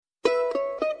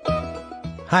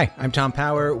Hi, I'm Tom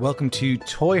Power. Welcome to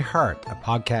Toy Heart, a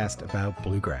podcast about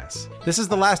bluegrass. This is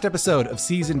the last episode of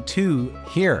Season 2.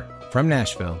 Here from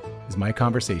Nashville is my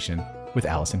conversation with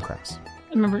Alison Krauss.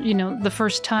 I remember, the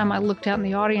first time I looked out in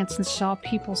the audience and saw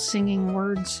people singing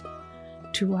words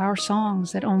to our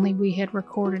songs that only we had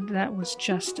recorded. That was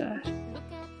just a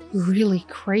really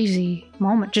crazy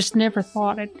moment. Just never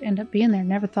thought it'd end up being there.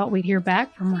 Never thought we'd hear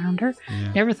back from Rounder.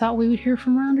 Yeah. Never thought we would hear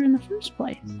from Rounder in the first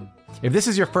place. If this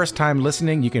is your first time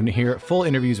listening, you can hear full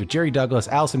interviews with Jerry Douglas,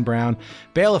 Alison Brown,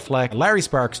 Bela Fleck, Larry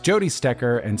Sparks, Jody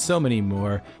Stecker, and so many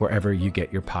more wherever you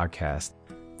get your podcast.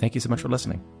 Thank you so much for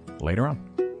listening. Later on.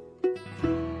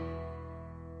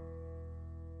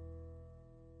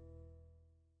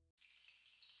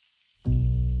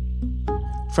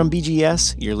 From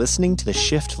BGS, you're listening to The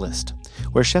Shift List,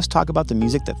 where chefs talk about the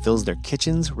music that fills their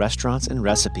kitchens, restaurants, and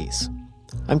recipes.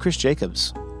 I'm Chris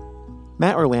Jacobs.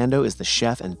 Matt Orlando is the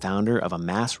chef and founder of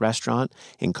Amass restaurant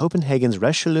in Copenhagen's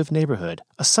Resløv neighborhood,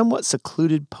 a somewhat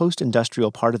secluded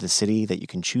post-industrial part of the city that you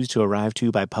can choose to arrive to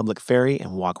by public ferry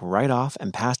and walk right off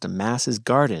and past Amass's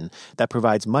garden that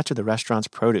provides much of the restaurant's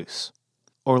produce.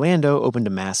 Orlando opened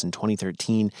Amass in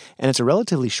 2013, and it's a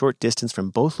relatively short distance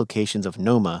from both locations of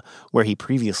Noma, where he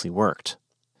previously worked.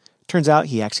 Turns out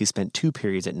he actually spent 2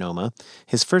 periods at Noma.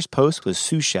 His first post was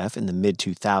sous chef in the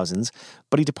mid-2000s,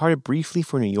 but he departed briefly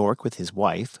for New York with his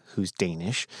wife, who's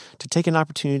Danish, to take an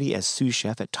opportunity as sous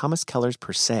chef at Thomas Keller's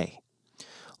Per Se.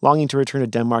 Longing to return to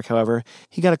Denmark, however,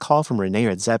 he got a call from René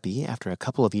Redzepi after a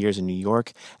couple of years in New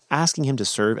York, asking him to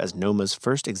serve as Noma's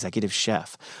first executive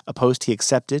chef, a post he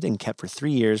accepted and kept for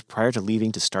 3 years prior to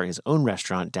leaving to start his own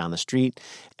restaurant down the street,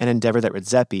 an endeavor that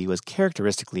Redzepi was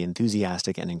characteristically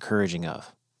enthusiastic and encouraging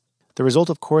of. The result,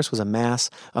 of course, was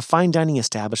Amass, a fine dining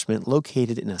establishment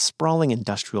located in a sprawling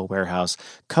industrial warehouse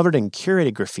covered in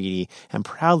curated graffiti and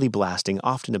proudly blasting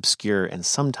often obscure and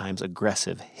sometimes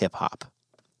aggressive hip-hop.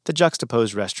 The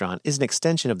juxtaposed restaurant is an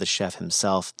extension of the chef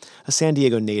himself, a San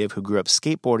Diego native who grew up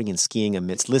skateboarding and skiing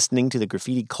amidst listening to the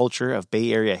graffiti culture of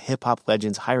Bay Area hip-hop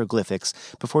legends hieroglyphics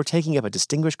before taking up a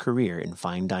distinguished career in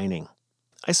fine dining.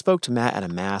 I spoke to Matt at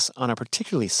Amass on a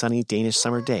particularly sunny Danish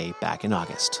summer day back in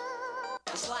August.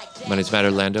 My name is Matt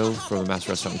Orlando from Amass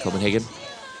restaurant in Copenhagen.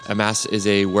 Amass is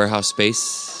a warehouse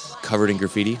space covered in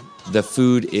graffiti. The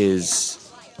food is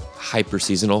hyper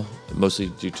seasonal, mostly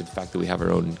due to the fact that we have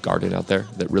our own garden out there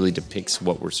that really depicts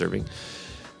what we're serving.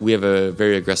 We have a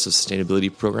very aggressive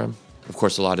sustainability program. Of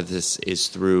course, a lot of this is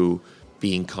through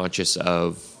being conscious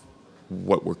of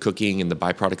what we're cooking and the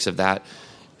byproducts of that.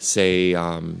 Say,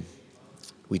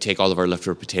 we take all of our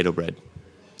leftover potato bread,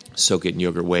 soak it in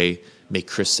yogurt whey, make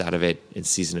crisps out of it, and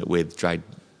season it with dried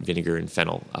vinegar and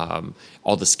fennel.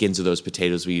 All the skins of those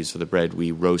potatoes we use for the bread,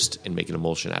 we roast and make an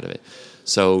emulsion out of it.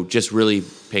 So just really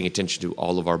paying attention to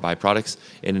all of our byproducts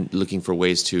and looking for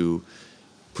ways to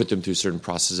put them through certain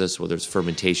processes, whether it's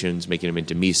fermentations, making them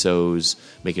into misos,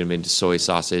 making them into soy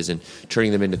sauces, and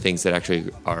turning them into things that actually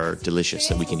are delicious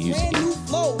that we can use again.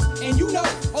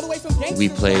 We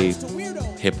play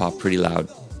hip-hop pretty loud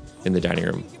in the dining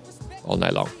room all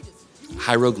night long.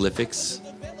 Hieroglyphics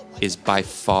is by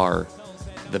far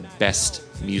the best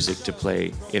music to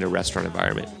play in a restaurant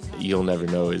environment. You'll never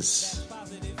know is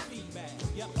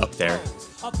up there.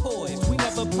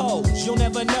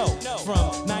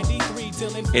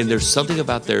 And there's something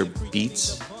about their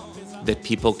beats that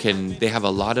they have a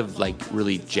lot of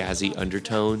really jazzy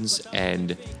undertones,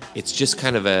 and it's just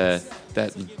kind of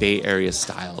that Bay Area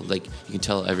style. You can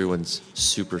tell everyone's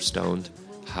super stoned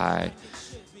high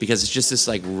because it's just this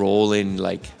rolling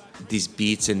these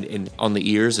beats and on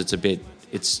the ears it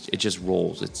just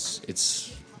rolls.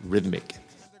 It's rhythmic.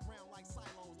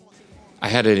 I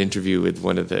had an interview with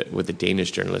with a Danish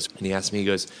journalist, and he asked me, he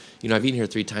goes, I've eaten here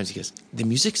 3 times. He goes, the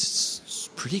music's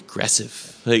pretty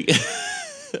aggressive.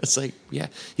 It's yeah.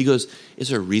 He goes, is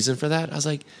there a reason for that? I was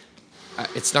like,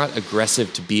 it's not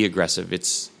aggressive to be aggressive.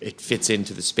 It fits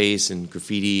into the space and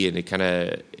graffiti, and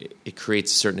it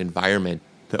creates a certain environment.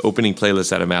 The opening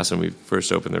playlist at Amass when we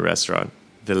first opened the restaurant,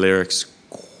 the lyrics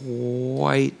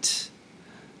quite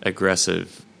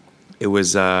aggressive. It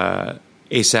was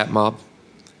ASAP Mob,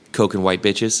 Coke and White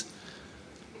Bitches.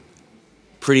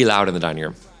 Pretty loud in the dining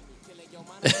room.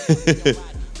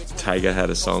 Tyga had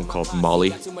a song called Molly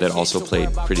that also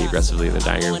played pretty aggressively in the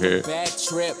dining room here.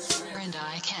 And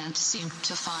I can't seem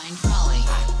to find Molly.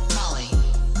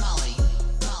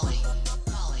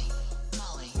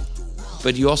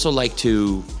 But you also like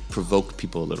to provoke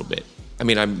people a little bit. I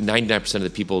mean, 99% of the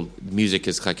people, music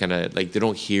is kind of they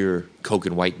don't hear Coke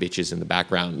and White Bitches in the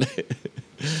background.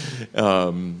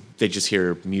 They just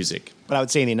hear music. But I would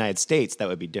say in the United States, that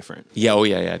would be different.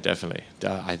 Yeah, definitely.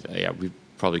 We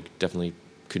probably definitely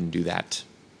couldn't do that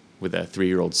with a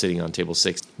 3-year-old sitting on table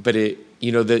 6. But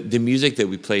the music that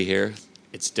we play here,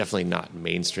 it's definitely not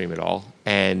mainstream at all.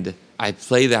 And I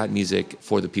play that music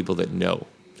for the people that know,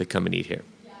 that come and eat here.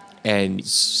 And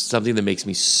something that makes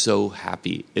me so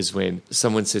happy is when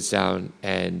someone sits down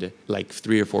and like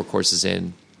 3 or 4 courses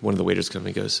in, one of the waiters comes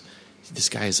and goes, this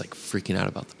guy is like freaking out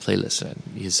about the playlist, and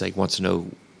he's like wants to know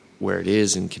where it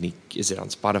is and is it on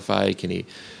Spotify?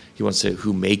 He wants to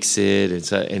who makes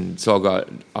it, and so I'll go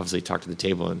obviously talk to the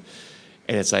table, and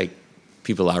it's like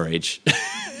people our age.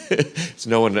 It's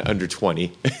no one under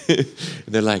 20. And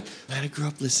they're like, man, I grew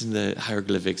up listening to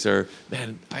hieroglyphics, or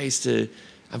man,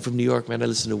 I'm from New York, man, I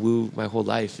listened to Woo my whole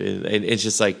life. And it's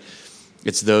just like,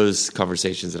 it's those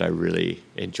conversations that I really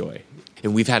enjoy.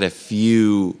 And we've had a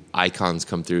few icons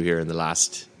come through here in the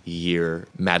last year.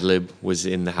 Madlib was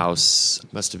in the house,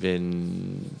 must have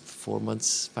been 5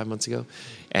 months ago.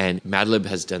 And Madlib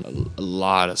has done a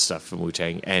lot of stuff from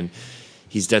Wu-Tang. And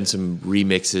he's done some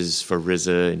remixes for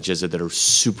RZA and GZA that are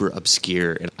super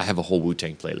obscure. And I have a whole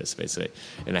Wu-Tang playlist, basically.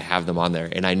 And I have them on there.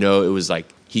 And I know it was like,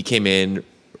 he came in,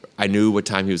 I knew what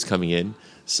time he was coming in.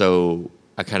 So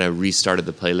I kind of restarted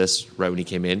the playlist right when he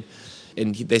came in.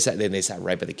 And they sat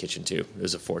right by the kitchen, too. It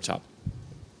was a 4-top.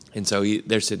 And so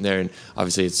they're sitting there, and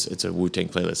obviously it's a Wu-Tang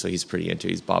playlist, so he's pretty into it.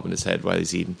 He's bobbing his head while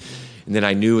he's eating. And then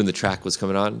I knew when the track was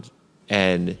coming on,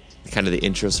 and kind of the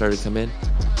intro started to come in.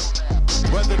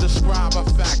 Whether describe a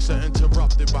facts are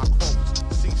interrupted by quotes.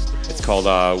 It's called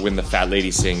When the Fat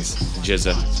Lady Sings,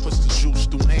 GZA. Puts the juice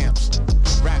through amps.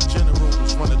 Rap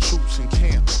generals run the troops in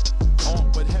camps.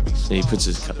 And he puts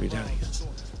his cutlery down, he goes.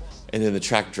 And then the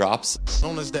track drops.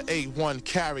 Known as the A1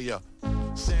 carrier.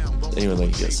 Anyone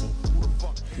like he goes.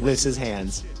 Lifts his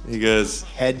hands. He goes,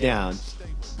 head down.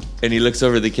 And he looks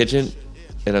over the kitchen,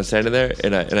 and I'm standing there,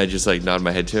 and I just like nod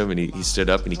my head to him, and he stood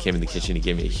up, and he came in the kitchen, he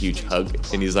gave me a huge hug,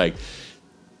 and he's like,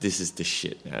 this is the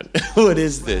shit, man. What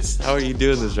is this? How are you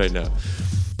doing this right now?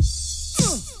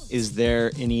 Is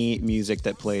there any music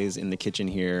that plays in the kitchen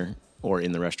here or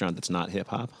in the restaurant that's not hip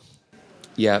hop?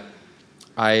 Yeah.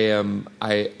 I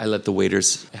let the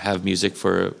waiters have music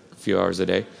for a few hours a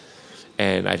day,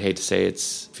 and I'd hate to say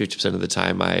it's 50% of the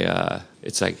time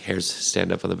it's like hairs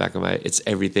stand up on the back of my. It's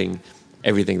everything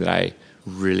that I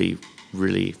really,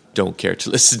 really don't care to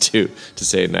listen to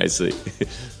say it nicely.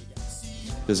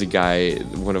 There's a guy,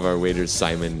 one of our waiters,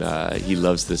 Simon. He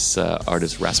loves this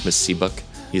artist Rasmus Seebach.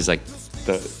 He's like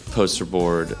the poster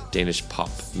board Danish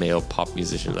male pop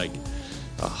musician. Like,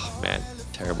 oh man,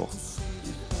 terrible.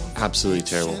 Absolutely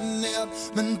terrible.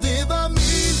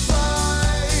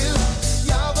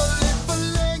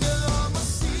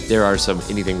 There are some,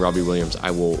 anything Robbie Williams, I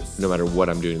will, no matter what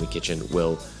I'm doing in the kitchen,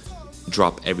 will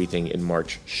drop everything and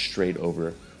march straight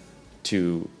over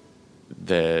to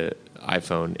the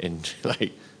iPhone and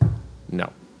like,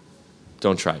 no,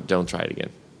 don't try it again.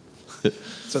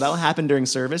 So that'll happen during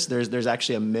service. There's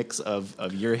actually a mix of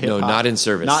your hip hop. No, not in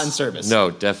service. Not in service. No,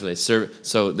 definitely.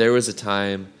 So there was a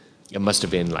time, it must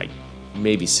have been like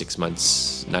maybe 9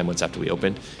 months after we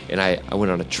opened, and I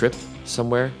went on a trip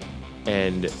somewhere,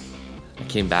 and I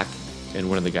came back, and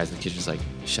one of the guys in the kitchen was like,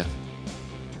 chef,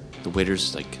 the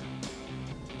waiters like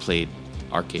played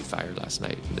Arcade Fire last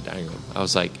night in the dining room. I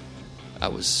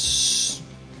was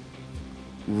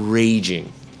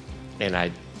raging, and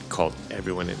I called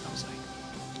everyone in. I was like,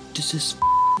 does this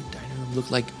dining room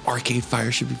look like Arcade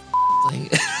Fire should be playing?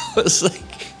 I was like,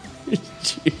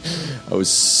 I was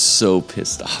so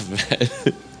pissed off,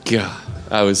 man. God,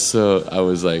 I was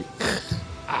like,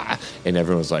 ah. And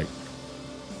everyone was like,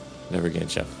 never again,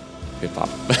 chef. Hip hop.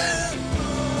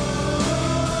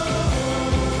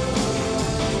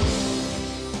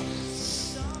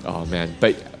 Oh man!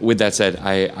 But with that said,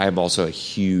 I'm also a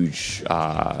huge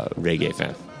reggae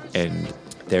fan, and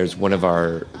there's one of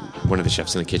the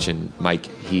chefs in the kitchen, Mike.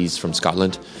 He's from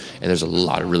Scotland, and there's a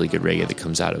lot of really good reggae that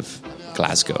comes out of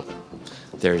Glasgow.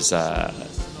 There's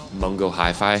Mungo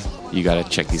Hi-Fi. You got to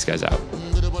check these guys out.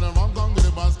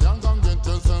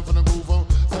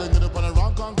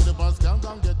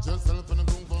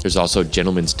 There's also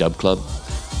Gentleman's Dub Club.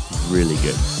 Really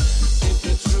good.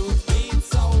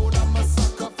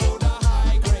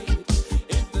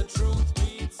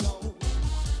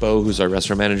 Bo, who's our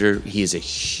restaurant manager, he is a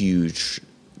huge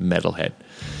metalhead.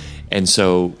 And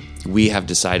so we have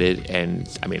decided, and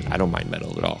I mean, I don't mind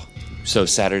metal at all. So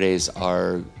Saturdays,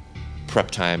 our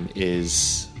prep time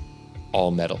is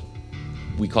all metal.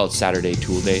 We call it Saturday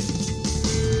Tool Day.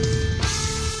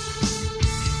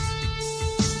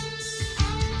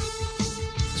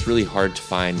 It's really hard to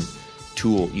find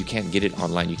Tool. You can't get it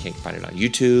online. You can't find it on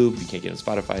YouTube. You can't get it on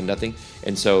Spotify, nothing.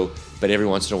 And so, but every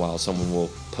once in a while, someone will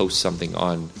post something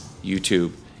on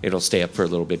YouTube, it'll stay up for a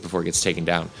little bit before it gets taken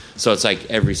down. So it's like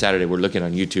every Saturday we're looking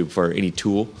on YouTube for any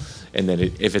tool, and then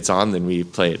if it's on, then we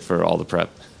play it for all the prep.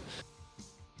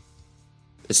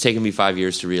 It's taken me 5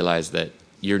 years to realize that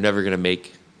you're never going to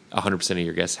make 100% of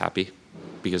your guests happy,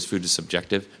 because food is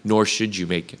subjective, nor should you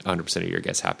make 100% of your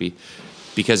guests happy.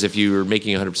 Because if you're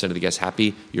making 100% of the guests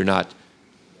happy, you're not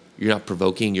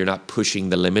provoking, you're not pushing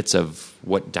the limits of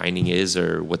what dining is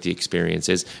or what the experience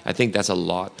is. I think that's a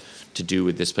lot to do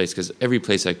with this place, because every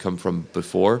place I've come from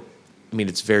before, I mean,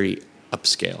 it's very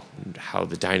upscale. How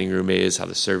the dining room is, how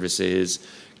the service is,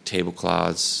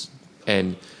 tablecloths.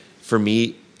 And for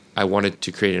me, I wanted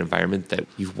to create an environment that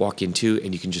you walk into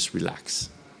and you can just relax.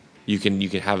 You can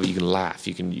laugh,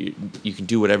 you can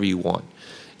do whatever you want.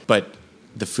 But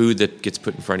the food that gets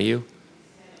put in front of you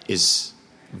is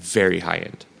very high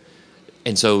end.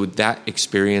 And so that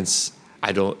experience,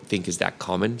 I don't think is that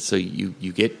common. So you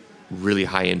get really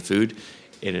high end food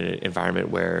in an environment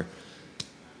where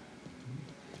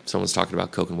someone's talking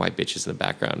about Coke and white bitches in the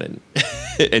background, and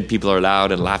and people are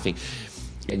loud and laughing.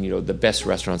 And the best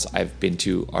restaurants I've been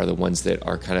to are the ones that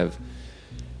are kind of,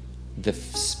 the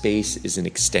space is an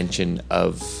extension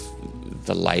of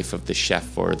the life of the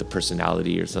chef or the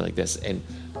personality or something like this. And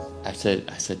I said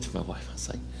to my wife, I was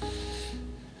like,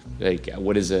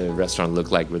 what does a restaurant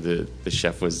look like where the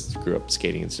chef grew up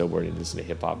skating and snowboarding and listening to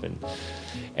hip hop,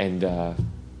 and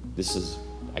this is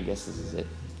it.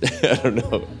 I don't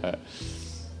know.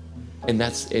 And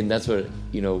that's what,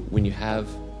 when you have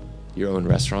your own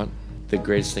restaurant, the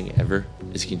greatest thing ever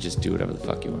is you can just do whatever the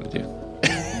fuck you want to do.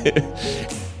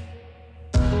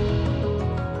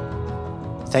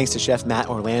 Thanks to Chef Matt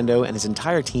Orlando and his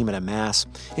entire team at Amass,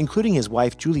 including his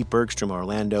wife Julie Bergstrom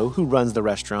Orlando, who runs the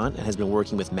restaurant and has been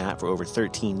working with Matt for over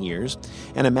 13 years,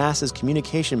 and Amass's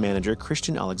communication manager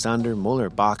Christian Alexander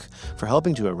Moeller-Bach for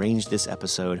helping to arrange this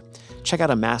episode. Check out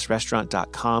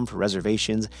amassrestaurant.com for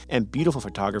reservations and beautiful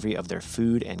photography of their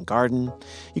food and garden.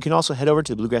 You can also head over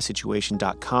to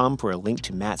bluegrasssituation.com for a link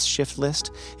to Matt's shift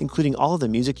list, including all of the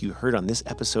music you heard on this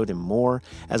episode and more,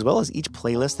 as well as each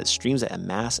playlist that streams at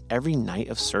Amass every night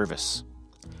of service.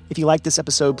 If you like this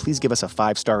episode, please give us a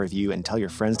 5-star review and tell your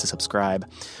friends to subscribe.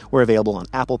 We're available on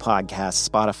Apple Podcasts,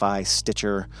 Spotify,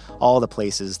 Stitcher, all the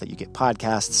places that you get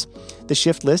podcasts. The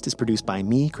Shift List is produced by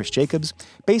me, Chris Jacobs,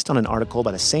 based on an article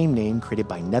by the same name created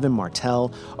by Nevin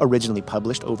Martell, originally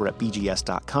published over at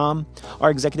bgs.com.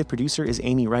 Our executive producer is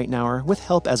Amy Reitnauer, with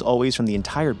help as always from the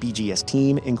entire BGS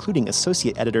team, including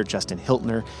associate editor Justin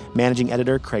Hiltner, managing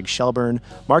editor Craig Shelburne,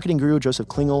 marketing guru Joseph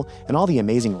Klingel, and all the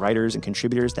amazing writers and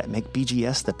contributors that make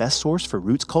BGS the best source for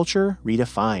roots culture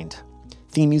redefined.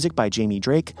 Theme music by Jamie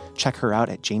Drake. Check her out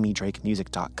at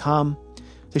jamiedrakemusic.com.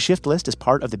 The Shift List is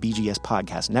part of the BGS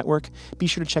Podcast Network. Be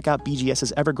sure to check out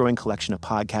BGS's ever-growing collection of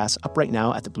podcasts up right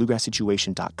now at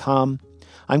thebluegrasssituation.com.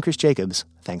 I'm Chris Jacobs.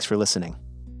 Thanks for listening.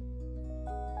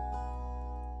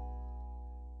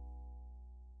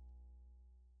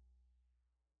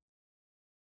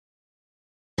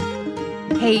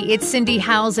 Hey, it's Cindy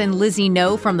Howes and Lizzie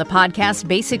No from the podcast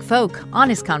Basic Folk,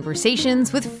 honest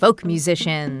conversations with folk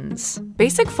musicians.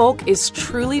 Basic Folk is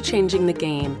truly changing the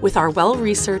game with our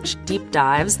well-researched deep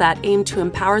dives that aim to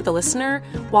empower the listener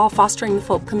while fostering the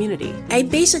folk community. I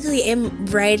basically am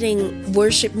writing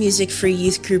worship music for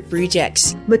youth group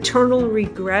rejects. Maternal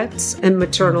regrets and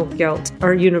maternal guilt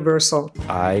are universal.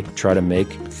 I try to make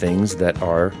things that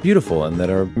are beautiful and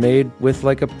that are made with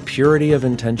like a purity of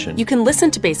intention. You can listen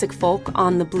to Basic Folk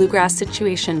on the Bluegrass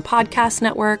Situation Podcast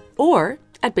Network or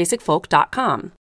at basicfolk.com.